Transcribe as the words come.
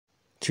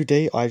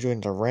Today I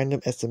joined a random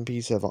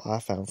SMP server I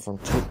found from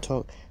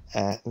TikTok,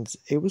 and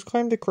it was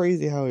kind of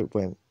crazy how it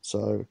went.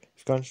 So if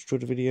you guys enjoyed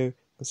the video,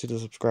 consider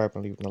subscribing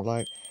and leaving a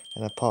like,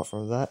 and apart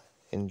from that,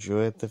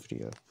 enjoy the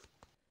video.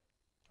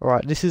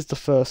 Alright, this is the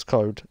first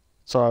code.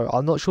 So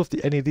I'm not sure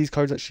if any of these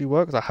codes actually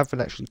work, because I haven't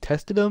actually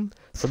tested them.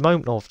 It's the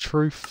moment of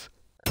truth.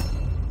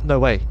 No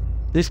way.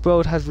 This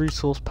world has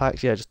resource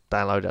packs. Yeah, just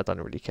download it. I don't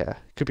really care.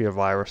 Could be a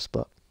virus,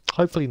 but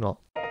hopefully not.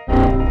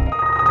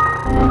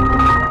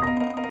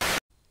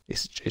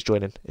 It's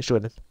joining. It's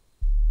joining.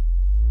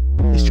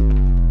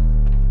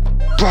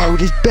 Bro,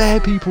 there's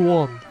bare people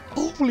on.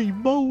 Holy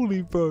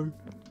moly, bro.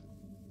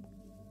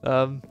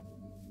 I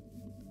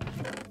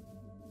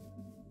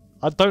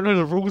don't know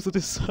the rules of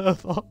this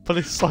server, but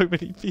there's so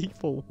many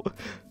people.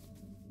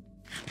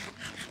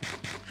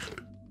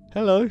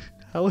 Hello,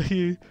 how are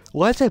you?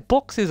 Why is there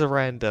boxes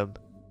around them?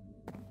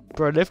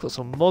 Bro, they've got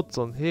some mods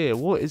on here.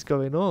 What is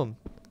going on?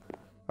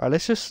 Alright,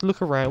 let's just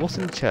look around. What's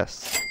in the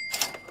chest?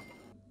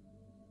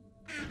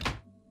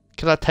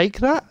 Can I take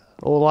that?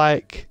 Or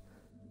like...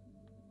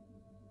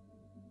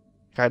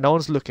 Okay, no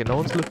one's looking. No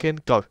one's looking.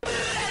 Go.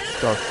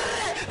 Go.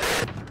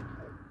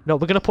 No,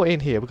 we're going to put it in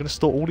here. We're going to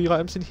store all the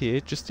items in here,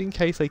 just in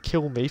case they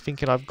kill me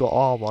thinking I've got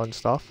armor and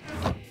stuff.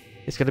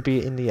 It's going to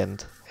be in the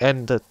end.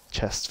 And the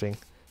chest thing.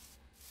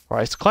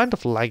 Right, it's kind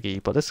of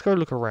laggy, but let's go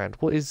look around.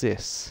 What is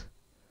this?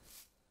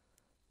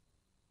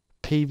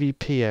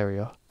 PvP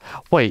area.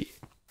 Wait.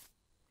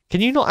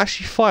 Can you not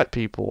actually fight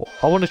people?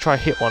 I want to try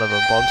hit one of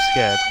them, but I'm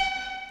scared.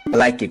 I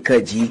like it,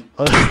 Kudgy.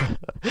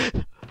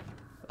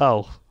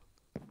 Oh.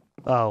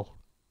 Oh.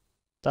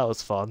 That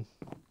was fun.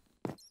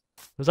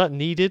 Was that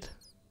needed?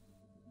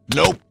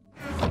 Nope.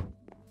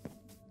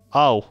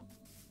 Oh.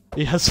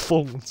 He has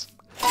thorns.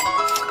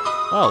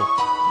 Oh.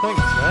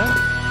 Thanks, man.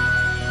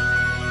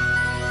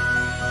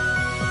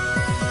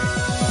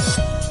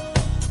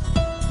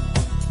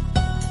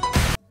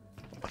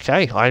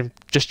 Okay, I'm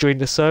just joined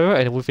the server,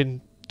 and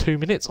within 2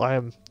 minutes I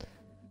am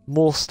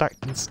more stacked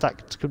than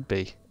stacked could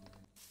be.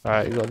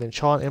 Alright, we've got an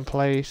enchant in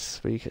place,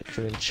 we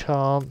can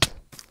enchant.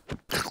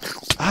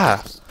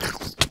 Ah!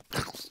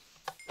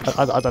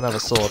 I don't have a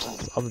sword,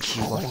 I'm just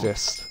using my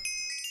fist.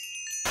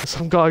 There's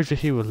some guy over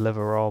here with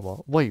leather armor.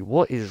 Wait,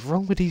 what is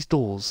wrong with these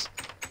doors?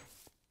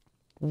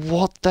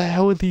 What the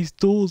hell are these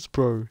doors,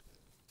 bro?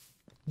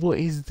 What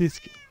is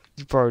this?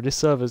 Bro, this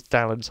server's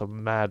downloaded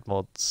some mad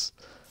mods.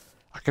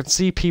 I can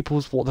see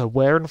people's what they're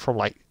wearing from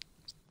like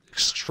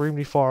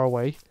extremely far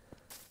away.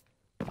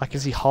 I can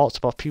see hearts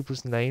above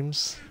people's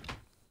names.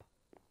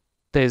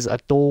 There's a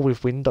door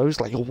with windows.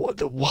 Like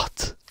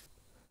what?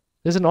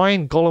 There's an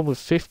iron golem with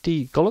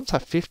 50. Golems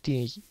have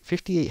 58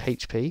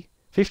 HP.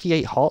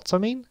 58 hearts, I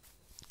mean.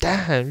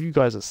 Damn, you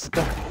guys are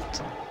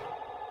stacked.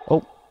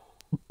 Oh.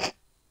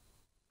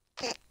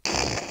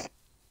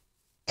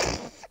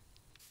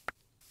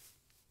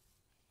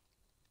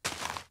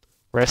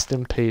 Rest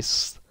in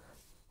peace.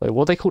 Wait,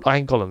 what are they called?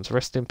 Iron golems.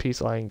 Rest in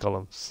peace, iron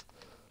golems.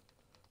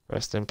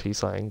 Rest in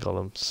peace, iron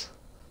golems.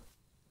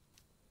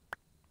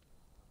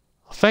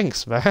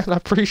 Thanks, man. I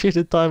appreciate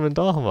the diamond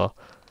armor.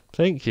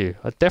 Thank you.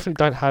 I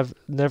definitely don't have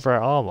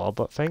netherite armor,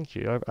 but thank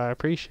you. I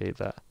appreciate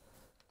that.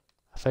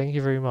 Thank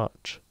you very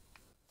much.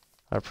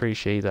 I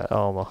appreciate that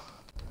armor.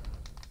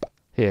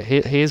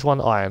 Here's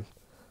one iron.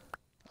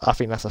 I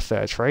think that's a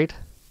fair trade.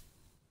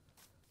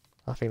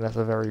 I think that's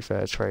a very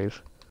fair trade.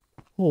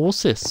 Oh,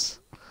 what's this?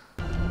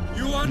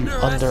 You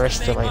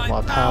underestimate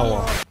my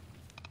power.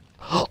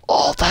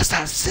 Oh, that's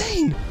that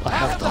scene! I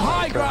have the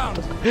high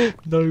ground.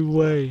 No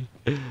way.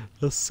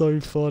 That's so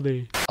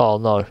funny. Oh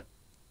no.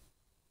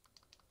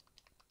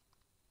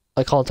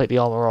 I can't take the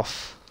armor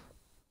off.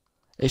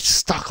 It's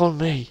stuck on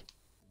me.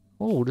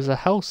 Oh, there's a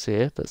house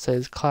here that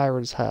says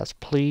Kyron's house.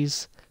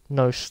 Please,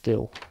 no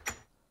steal.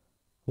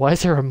 Why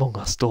is there a Among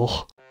Us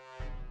door?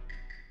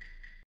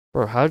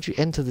 Bro, how'd you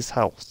enter this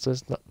house?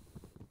 There's no...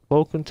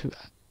 Welcome to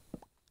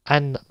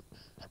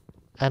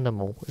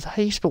Animal. Is that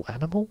how you spell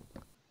animal?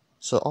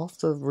 So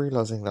after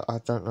realising that I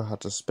don't know how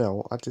to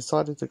spell, I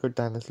decided to go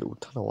down this little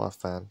tunnel I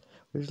found,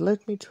 which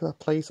led me to a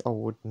place I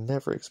would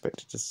never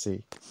expected to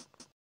see.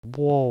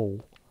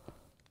 Whoa.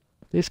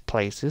 This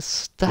place is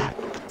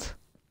stacked.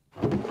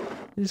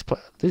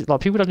 Like,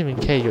 people don't even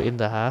care you're in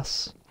the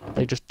house.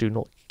 They just do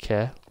not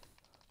care.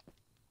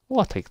 Oh,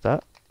 I'll take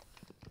that.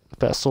 A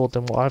better sword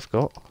than what I've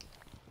got.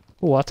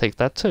 Oh, I'll take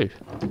that too.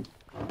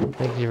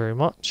 Thank you very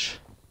much.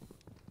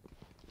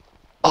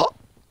 Oh!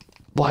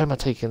 Why am I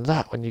taking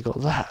that when you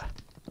got that?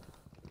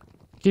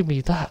 Give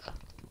me that.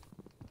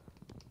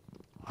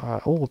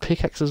 Alright, oh, a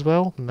pickaxe as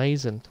well.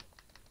 Amazing.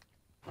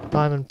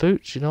 Diamond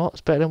boots, you know what?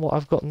 It's better than what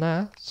I've got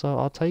now, so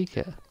I'll take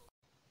it.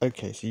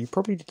 Okay, so you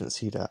probably didn't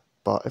see that,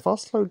 but if I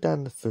slow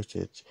down the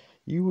footage,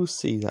 you will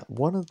see that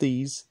one of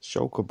these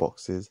shulker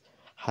boxes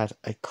had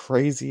a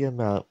crazy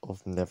amount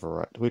of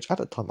netherite, which at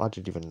the time I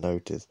didn't even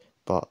notice,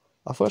 but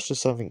I thought it's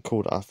just something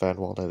cool that I found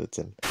while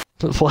editing.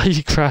 But why are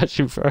you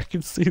crashing, bro? I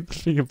can see the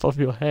thing above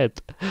your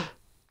head.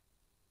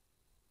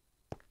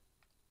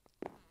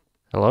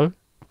 Hello?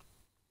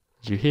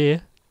 Did you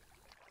hear?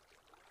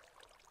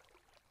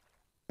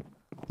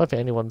 don't think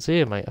anyone's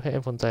here, mate. I think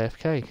everyone's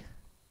AFK.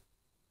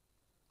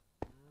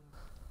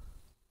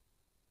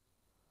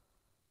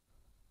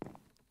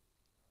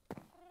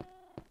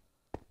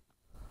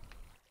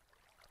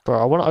 Bro,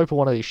 I want to open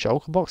one of these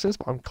shulker boxes,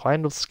 but I'm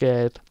kind of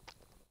scared.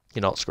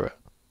 You're not, screw it.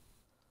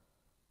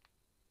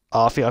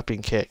 Oh, I think I've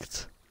been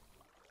kicked.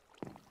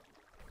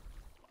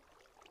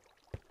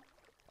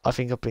 I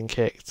think I've been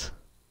kicked.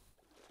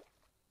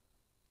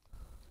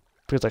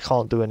 Because I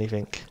can't do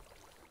anything.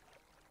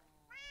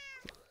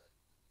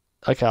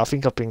 Okay, I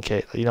think I've been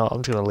kicked. You know what,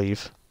 I'm just gonna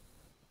leave.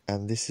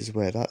 And this is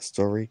where that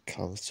story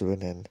comes to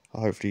an end.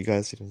 Hopefully you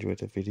guys did enjoy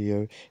the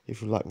video.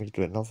 If you'd like me to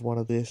do another one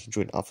of this,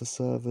 join other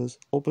servers,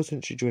 or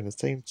potentially join the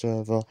same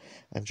server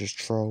and just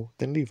troll,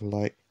 then leave a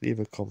like, leave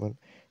a comment,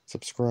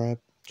 subscribe,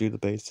 do the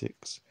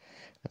basics.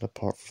 And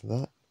apart from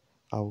that,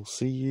 I will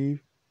see you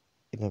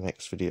in the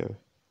next video.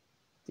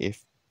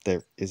 If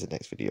there is a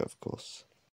next video, of course.